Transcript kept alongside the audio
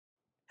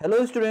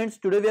Hello students,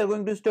 today we are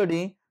going to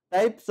study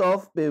types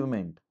of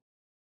pavement.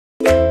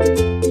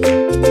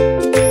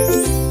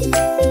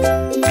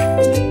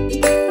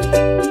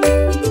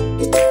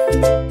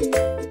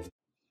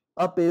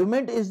 A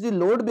pavement is the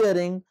load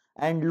bearing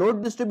and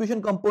load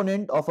distribution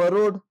component of a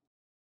road.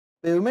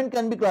 Pavement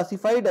can be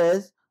classified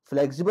as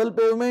flexible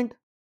pavement.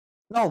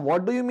 Now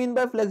what do you mean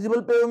by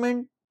flexible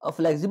pavement? A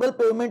flexible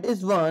pavement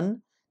is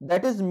one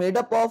that is made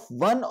up of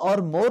one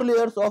or more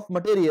layers of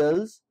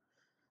materials,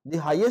 the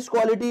highest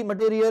quality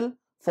material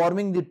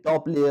forming the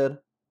top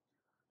layer.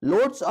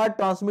 Loads are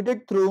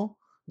transmitted through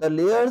the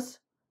layers,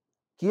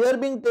 care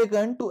being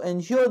taken to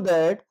ensure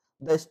that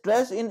the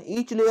stress in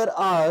each layer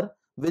are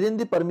within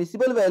the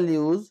permissible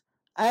values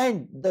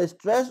and the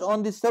stress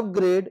on the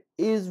subgrade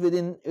is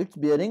within its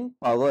bearing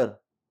power.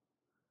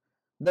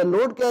 The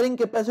load carrying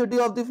capacity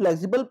of the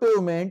flexible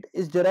pavement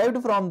is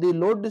derived from the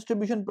load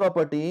distribution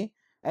property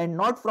and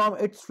not from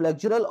its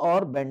flexural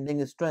or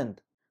bending strength.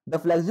 The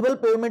flexible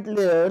pavement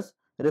layers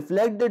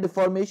reflect the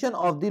deformation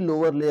of the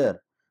lower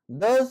layer.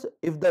 Thus,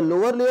 if the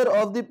lower layer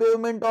of the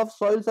pavement of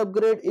soil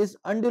subgrade is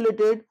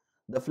undulated,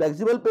 the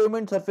flexible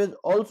pavement surface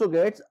also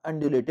gets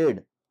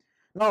undulated.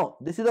 Now,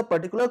 this is a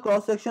particular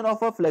cross section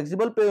of a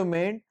flexible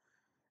pavement.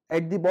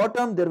 At the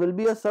bottom, there will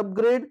be a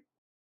subgrade.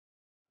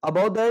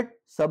 Above that,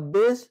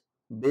 subbase,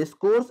 base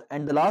course,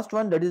 and the last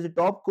one, that is the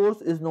top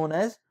course, is known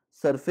as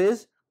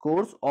surface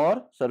course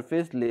or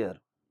surface layer.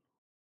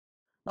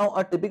 Now,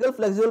 a typical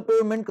flexible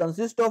pavement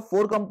consists of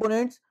four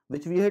components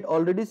which we had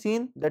already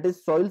seen, that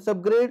is soil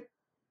subgrade.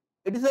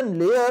 It is a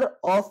layer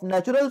of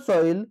natural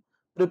soil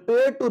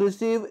prepared to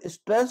receive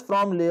stress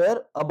from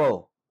layer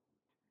above.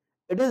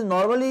 It is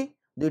normally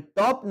the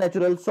top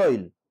natural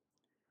soil.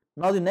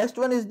 Now, the next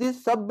one is the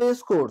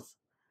sub-base course.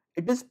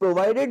 It is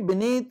provided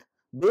beneath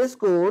base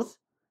course.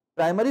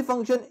 Primary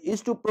function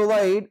is to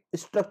provide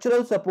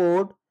structural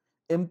support,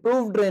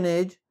 improve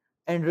drainage,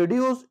 and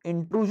reduce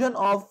intrusion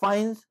of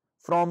fines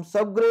from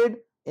subgrade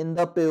in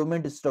the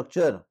pavement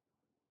structure.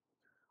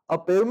 A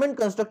pavement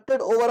constructed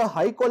over a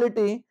high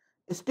quality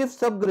stiff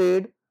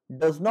subgrade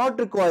does not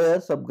require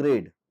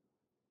subgrade.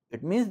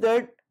 It means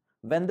that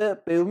when the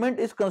pavement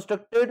is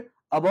constructed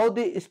above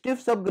the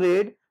stiff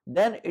subgrade,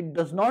 then it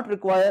does not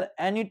require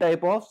any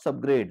type of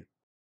subgrade.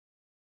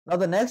 Now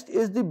the next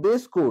is the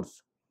base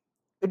course.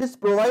 It is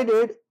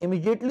provided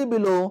immediately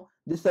below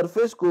the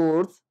surface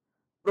course,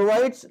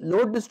 provides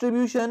load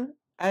distribution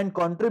and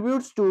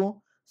contributes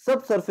to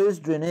subsurface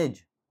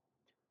drainage.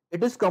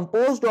 It is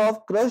composed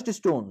of crushed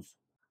stones.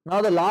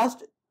 Now the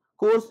last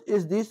course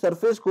is the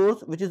surface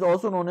course, which is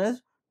also known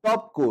as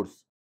top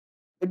course.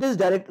 It is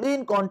directly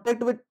in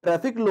contact with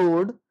traffic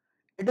load.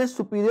 It is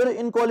superior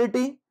in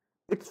quality.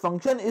 Its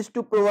function is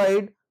to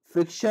provide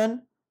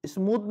friction,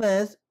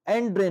 smoothness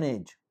and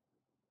drainage.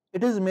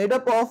 It is made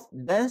up of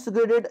dense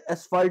graded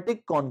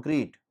asphaltic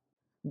concrete.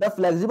 The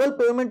flexible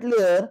pavement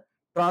layer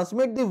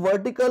transmits the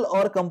vertical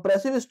or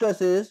compressive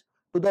stresses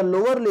to the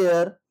lower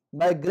layer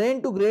by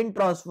grain to grain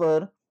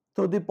transfer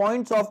through the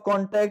points of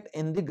contact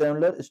in the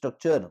granular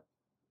structure.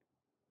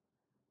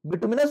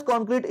 Bituminous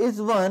concrete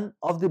is one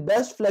of the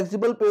best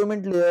flexible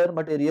pavement layer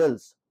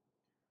materials.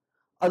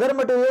 Other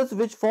materials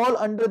which fall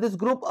under this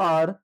group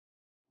are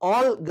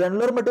all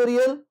granular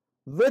material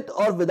with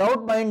or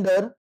without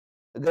binder,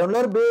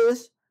 granular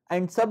base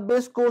and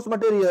sub-base coarse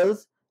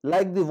materials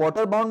like the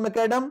water-bound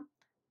macadam,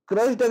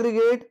 crushed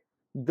aggregate,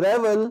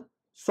 gravel,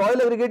 soil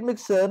aggregate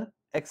mixture,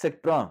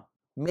 etc.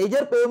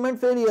 Major pavement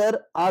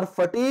failure are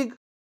fatigue,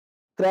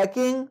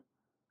 cracking,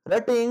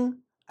 rutting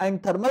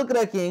and thermal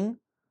cracking.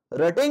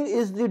 Rutting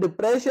is the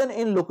depression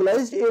in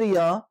localized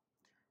area.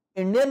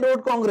 Indian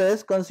Road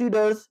Congress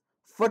considers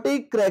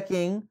fatigue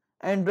cracking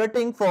and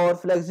rutting for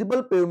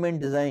flexible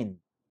pavement design.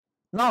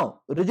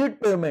 Now,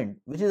 rigid pavement,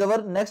 which is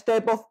our next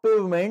type of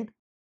pavement.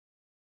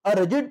 A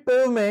rigid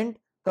pavement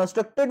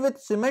constructed with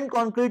cement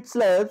concrete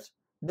slabs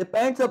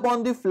depends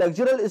upon the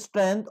flexural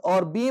strength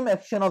or beam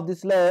action of the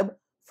slab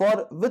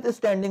for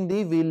withstanding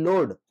the wheel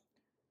load.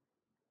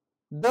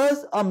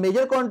 Thus, a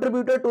major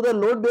contributor to the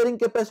load bearing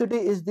capacity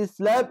is the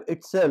slab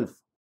itself.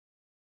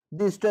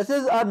 The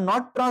stresses are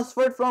not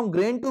transferred from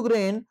grain to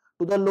grain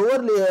to the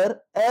lower layer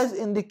as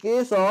in the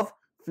case of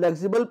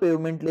flexible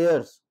pavement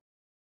layers.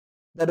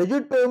 The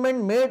rigid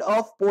pavement made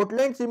of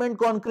Portland cement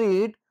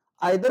concrete,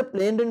 either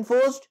plain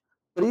reinforced,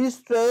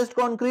 pre-stressed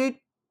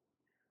concrete.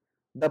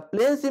 The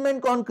plain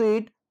cement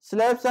concrete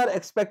slabs are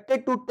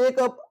expected to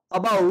take up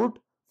about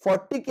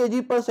 40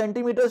 kg per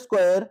centimeter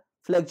square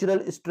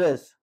flexural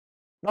stress.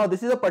 Now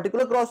this is a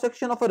particular cross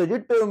section of a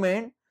rigid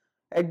pavement.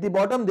 At the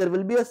bottom there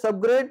will be a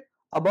subgrade,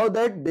 above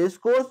that base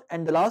course,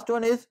 and the last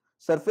one is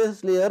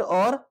surface layer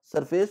or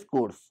surface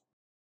course.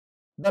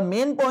 The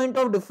main point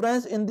of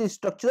difference in the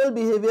structural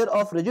behavior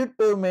of rigid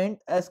pavement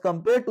as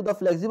compared to the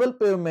flexible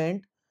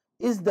pavement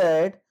is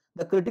that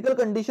the critical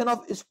condition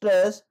of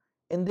stress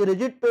in the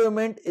rigid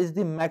pavement is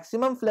the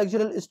maximum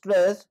flexural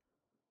stress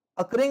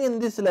occurring in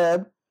the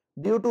slab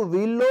due to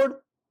wheel load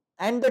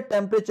and the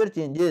temperature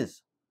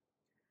changes.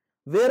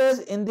 Whereas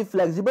in the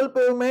flexible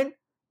pavement,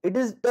 it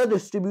is the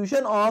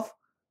distribution of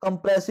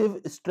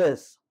compressive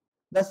stress.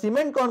 The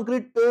cement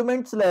concrete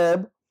pavement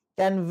slab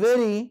can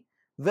very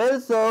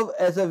well serve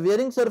as a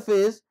wearing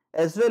surface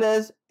as well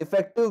as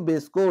effective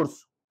base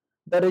course.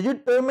 The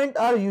rigid pavement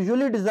are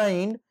usually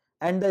designed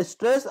and the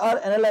stress are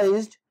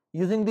analyzed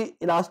using the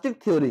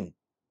elastic theory,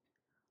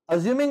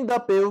 assuming the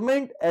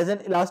pavement as an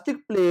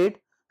elastic plate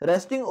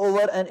resting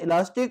over an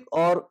elastic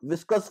or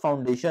viscous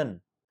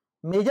foundation.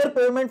 Major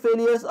pavement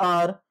failures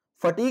are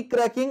fatigue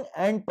cracking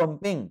and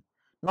pumping.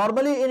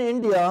 Normally in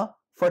India,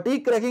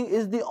 fatigue cracking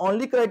is the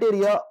only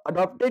criteria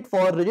adopted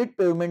for rigid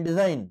pavement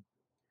design.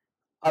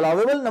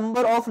 Allowable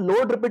number of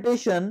load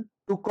repetition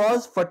to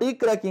cause fatigue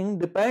cracking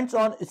depends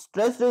on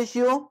stress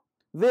ratio,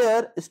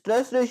 where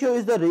stress ratio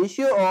is the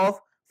ratio of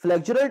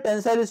flexural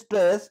tensile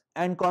stress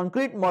and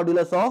concrete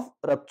modulus of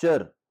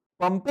rupture.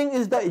 Pumping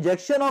is the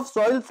ejection of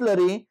soil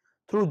slurry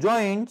through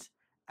joints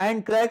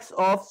and cracks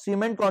of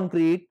cement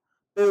concrete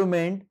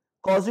pavement,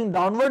 causing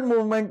downward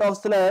movement of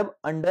slab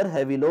under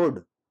heavy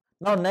load.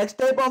 Now next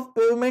type of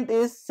pavement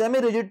is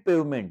semi-rigid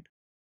pavement.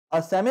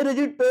 A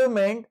semi-rigid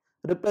pavement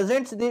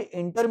represents the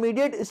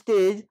intermediate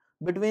stage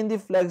between the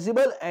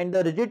flexible and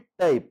the rigid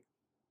type.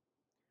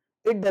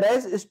 It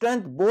derives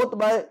strength both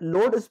by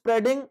load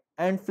spreading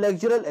and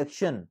flexural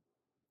action.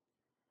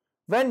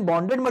 When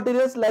bonded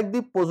materials like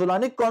the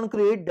pozzolanic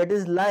concrete, that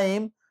is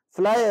lime,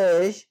 fly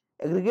ash,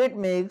 aggregate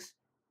mix,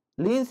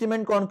 lean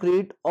cement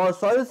concrete or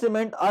soil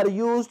cement are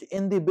used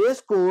in the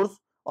base course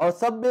or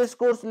sub-base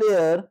course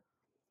layer,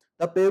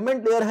 the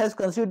pavement layer has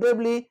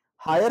considerably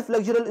higher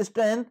flexural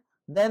strength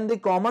than the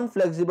common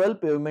flexible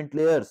pavement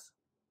layers.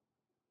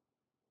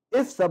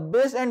 If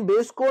sub-base and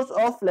base course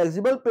of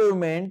flexible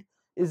pavement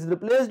is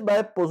replaced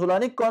by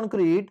pozzolanic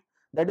concrete,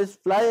 that is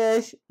fly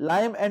ash,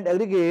 lime and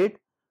aggregate,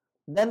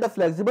 then the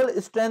flexible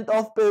strength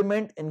of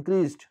pavement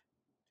increased.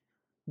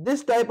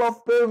 This type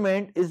of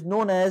pavement is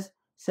known as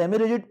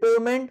semi-rigid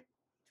pavement.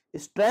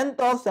 Strength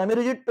of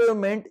semi-rigid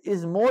pavement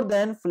is more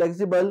than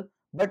flexible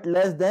but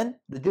less than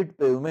rigid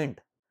pavement.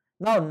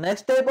 Now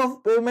next type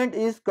of pavement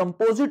is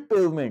composite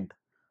pavement.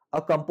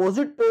 A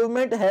composite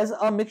pavement has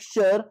a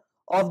mixture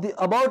of the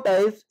above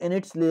types in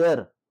its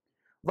layer.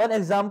 One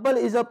example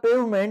is a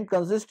pavement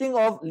consisting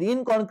of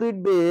lean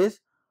concrete base,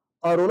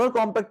 a roller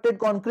compacted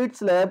concrete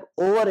slab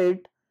over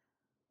it,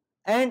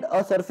 and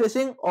a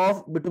surfacing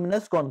of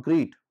bituminous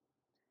concrete.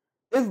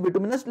 If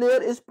bituminous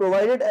layer is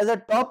provided as a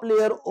top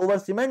layer over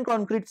cement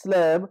concrete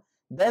slab,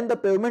 then the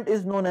pavement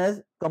is known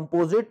as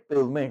composite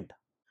pavement.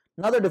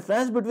 Now the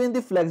difference between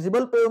the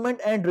flexible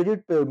pavement and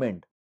rigid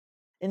pavement.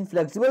 In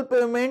flexible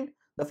pavement,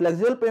 the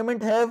flexible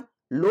pavement have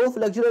low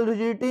flexural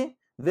rigidity,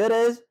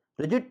 whereas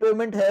rigid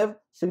pavement have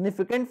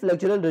significant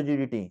flexural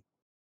rigidity.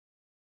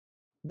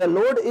 The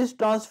load is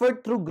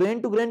transferred through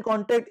grain to grain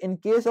contact in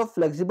case of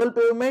flexible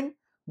pavement,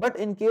 but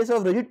in case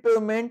of rigid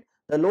pavement,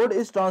 the load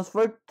is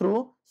transferred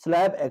through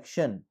slab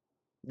action,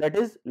 that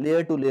is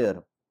layer to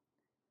layer.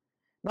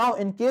 Now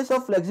in case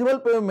of flexible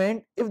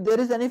pavement, if there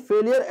is any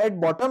failure at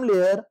bottom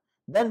layer,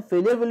 then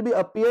failure will be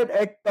appeared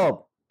at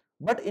top.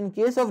 But in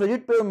case of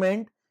rigid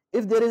pavement,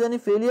 if there is any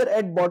failure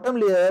at bottom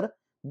layer,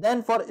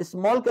 then for a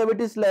small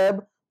cavity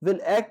slab will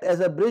act as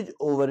a bridge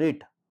over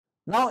it.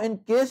 Now in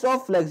case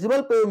of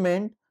flexible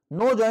pavement,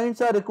 no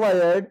joints are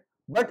required,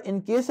 but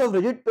in case of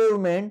rigid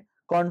pavement,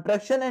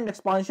 contraction and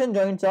expansion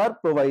joints are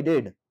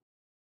provided.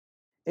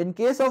 In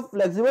case of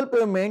flexible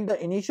pavement,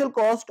 the initial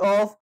cost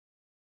of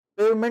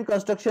pavement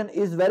construction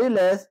is very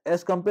less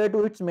as compared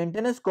to its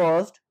maintenance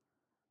cost,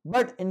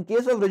 but in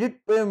case of rigid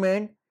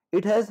pavement,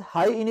 it has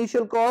high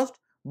initial cost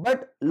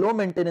but low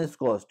maintenance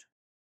cost.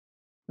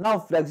 Now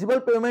flexible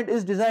pavement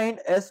is designed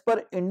as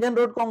per Indian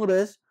Road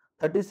Congress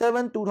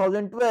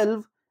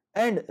 37/2012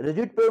 and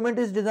rigid pavement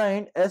is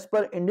designed as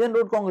per Indian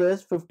Road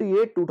Congress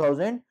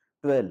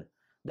 58/2012.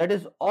 That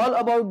is all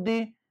about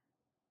the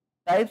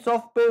types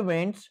of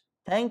pavements.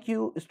 Thank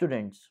you,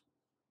 students.